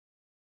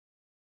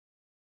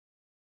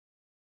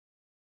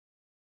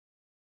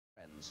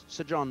organs,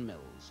 Sir John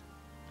Mills.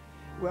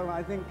 Well,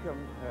 I think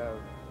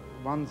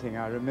one thing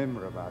I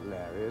remember about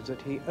Larry is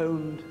that he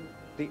owned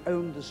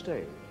the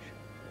stage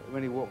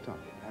when he walked on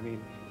it. I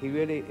mean,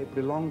 it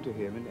belonged to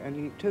him, and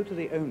he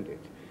totally owned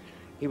it.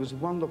 He was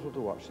wonderful to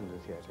watch in the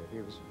theatre.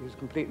 He was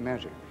complete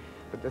magic.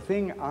 But the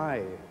thing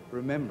I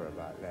remember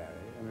about Larry,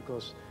 and of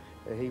course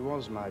he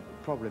was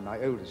probably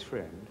my oldest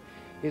friend,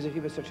 is that he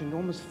was such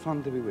enormous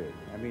fun to be with.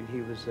 I mean,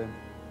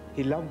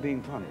 he loved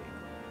being funny,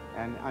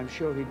 and I'm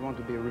sure he'd want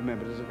to be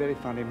remembered as a very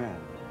funny man.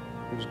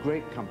 He was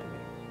great company.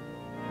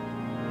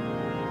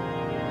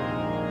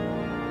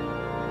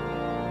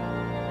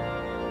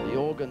 The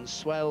organ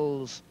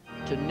swells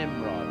to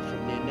Nimrod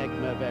from the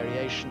Enigma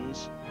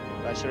Variations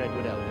by Sir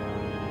Edward Elgar.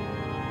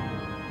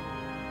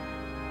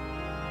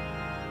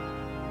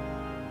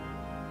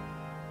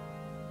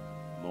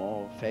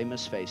 More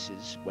famous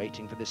faces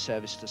waiting for this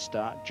service to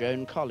start.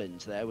 Joan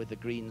Collins there with the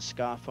green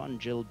scarf on,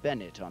 Jill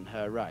Bennett on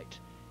her right,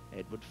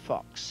 Edward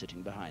Fox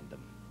sitting behind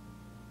them.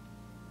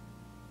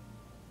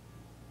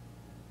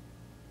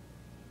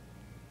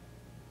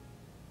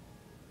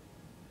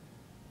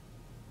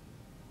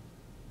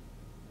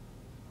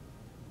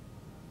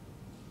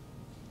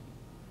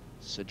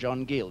 Sir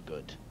John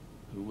Gielgud,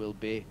 who will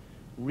be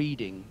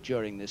reading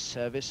during this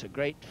service, a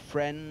great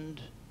friend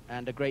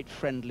and a great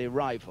friendly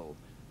rival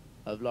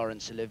of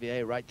Laurence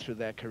Olivier right through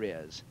their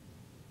careers,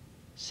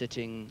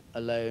 sitting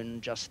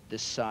alone just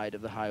this side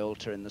of the high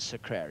altar in the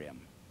sacrarium.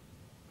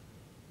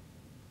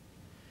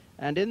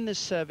 And in this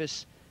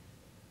service,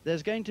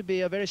 there's going to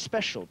be a very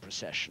special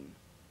procession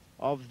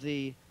of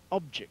the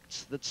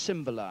objects that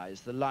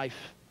symbolize the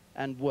life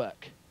and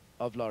work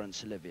of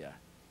Laurence Olivier.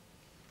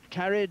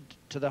 Carried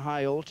to the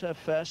high altar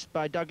first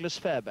by Douglas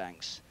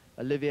Fairbanks,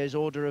 Olivier's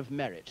Order of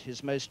Merit,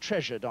 his most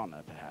treasured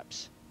honor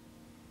perhaps,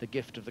 the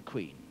gift of the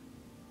Queen.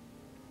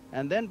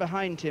 And then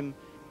behind him,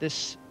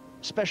 this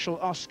special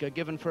Oscar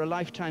given for a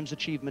lifetime's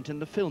achievement in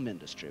the film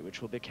industry,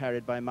 which will be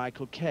carried by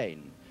Michael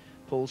Caine.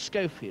 Paul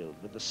Schofield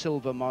with the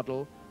silver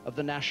model of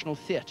the National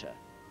Theatre,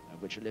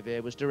 of which Olivier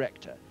was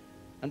director.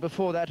 And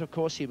before that, of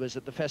course, he was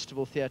at the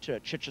Festival Theatre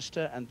at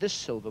Chichester, and this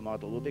silver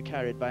model will be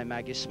carried by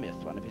Maggie Smith,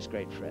 one of his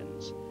great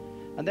friends.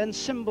 And then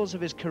symbols of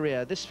his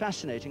career, this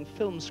fascinating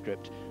film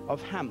script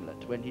of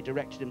Hamlet when he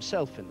directed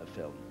himself in the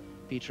film.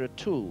 Peter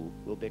O'Toole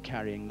will be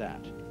carrying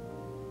that.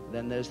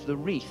 Then there's the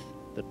wreath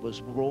that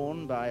was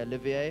worn by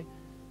Olivier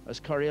as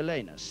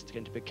Coriolanus. It's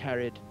going to be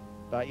carried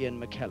by Ian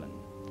McKellen.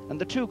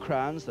 And the two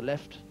crowns, the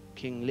left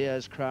King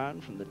Lear's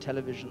crown from the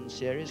television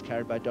series,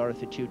 carried by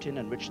Dorothy Tutin,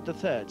 and Richard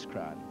III's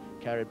crown,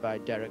 carried by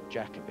Derek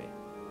Jacobi.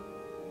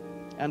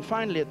 And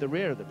finally, at the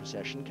rear of the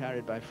procession,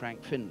 carried by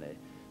Frank Finlay,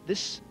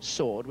 this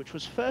sword, which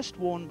was first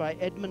worn by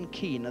Edmund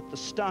Kean at the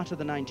start of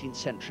the 19th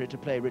century to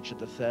play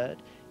Richard III.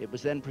 It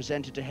was then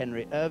presented to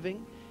Henry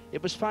Irving.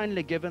 It was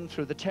finally given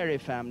through the Terry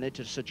family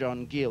to Sir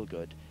John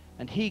Gielgud,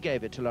 and he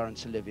gave it to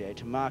Laurence Olivier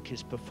to mark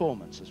his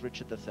performance as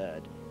Richard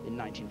III in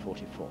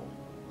 1944.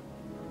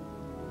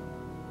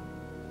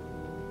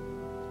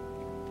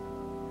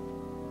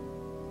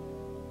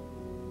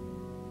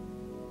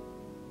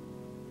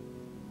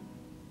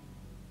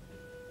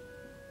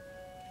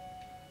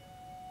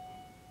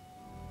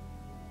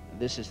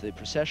 This is the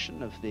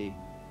procession of the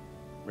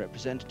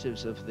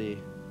representatives of the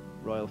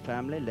royal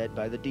family, led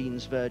by the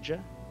Dean's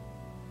Verger.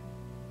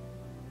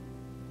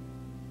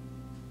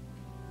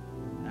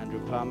 Andrew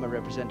Palmer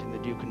representing the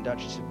Duke and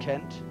Duchess of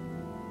Kent,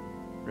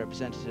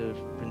 representative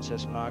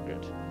Princess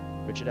Margaret.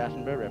 Richard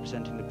Attenborough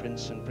representing the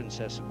Prince and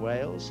Princess of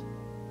Wales.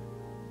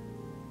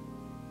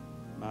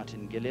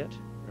 Martin Gilliot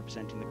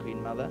representing the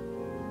Queen Mother.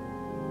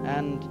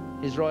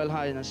 And His Royal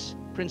Highness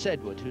Prince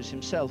Edward, who's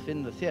himself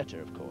in the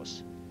theatre, of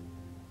course,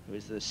 who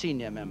is the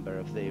senior member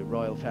of the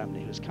royal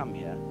family who's come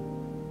here,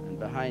 and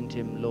behind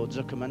him Lord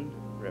Zuckerman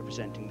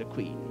representing the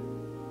Queen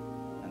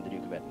and the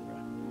Duke of Edinburgh.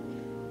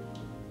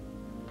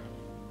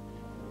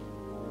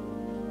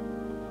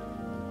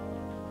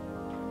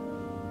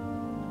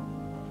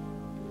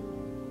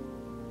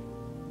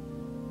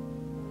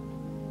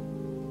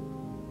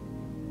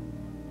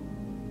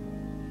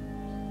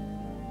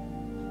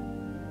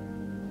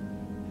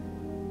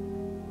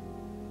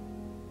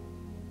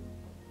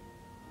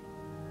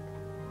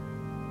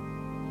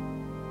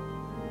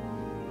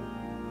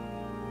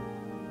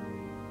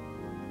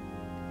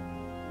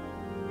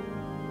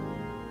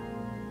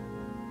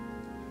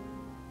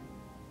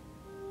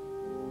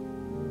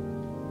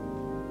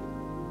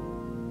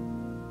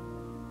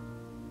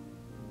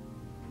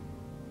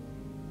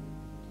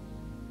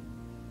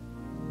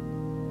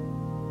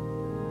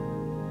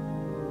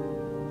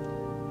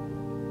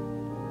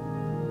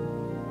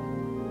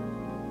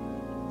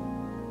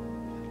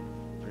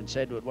 Prince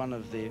Edward, one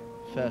of the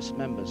first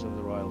members of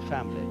the royal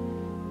family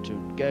to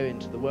go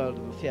into the world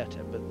of the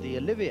theatre, but the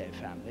Olivier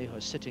family, who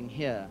are sitting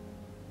here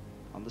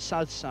on the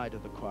south side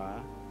of the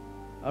choir,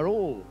 are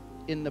all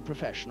in the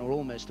profession, or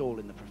almost all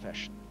in the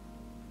profession.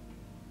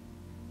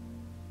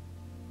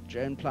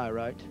 Joan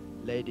Plowright,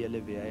 Lady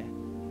Olivier,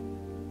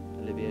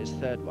 Olivier's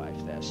third wife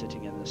there,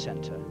 sitting in the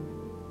centre.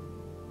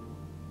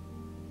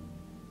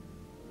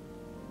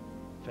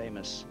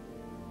 Famous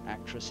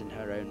actress in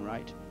her own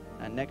right.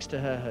 And next to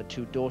her, her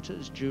two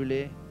daughters,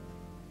 Julie,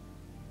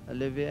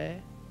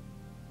 Olivier.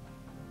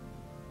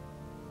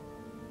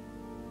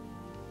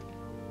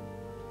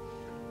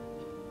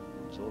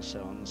 Is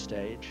also on the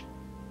stage.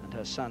 And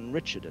her son,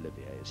 Richard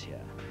Olivier, is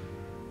here.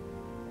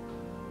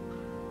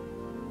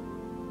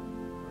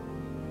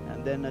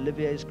 And then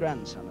Olivier's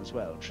grandson as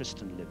well,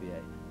 Tristan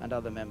Olivier, and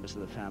other members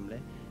of the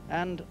family.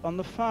 And on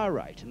the far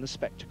right, in the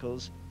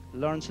spectacles,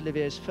 Laurence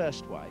Olivier's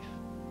first wife,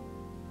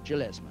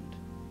 Jill Esmond.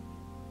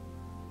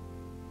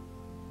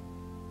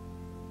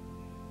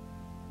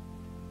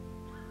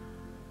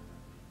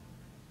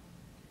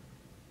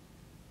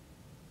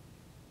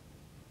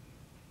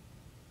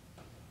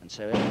 And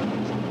so everyone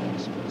is in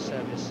place for the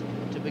service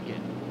to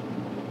begin.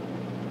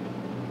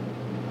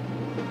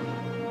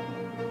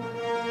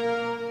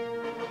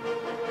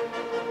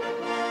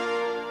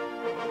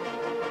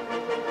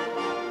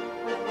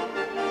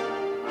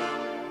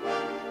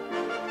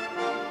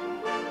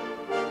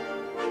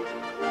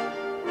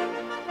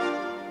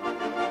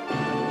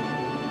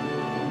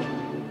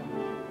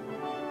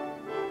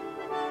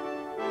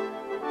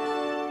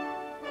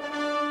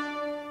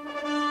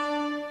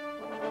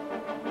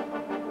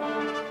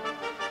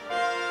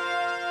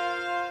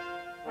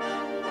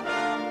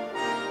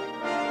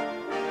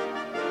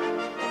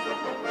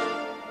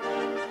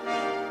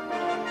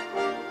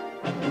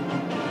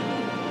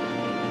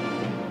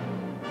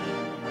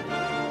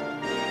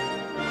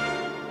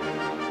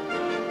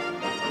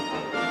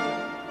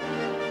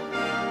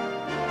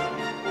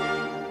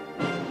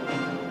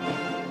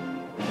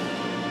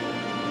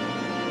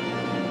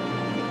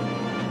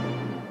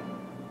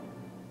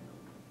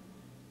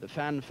 The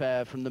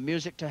fanfare from the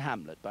Music to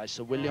Hamlet by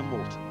Sir William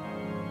Walton.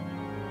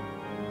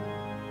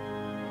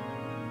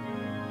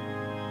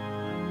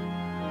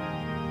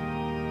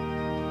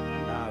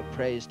 And now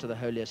praise to the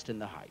holiest in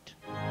the height.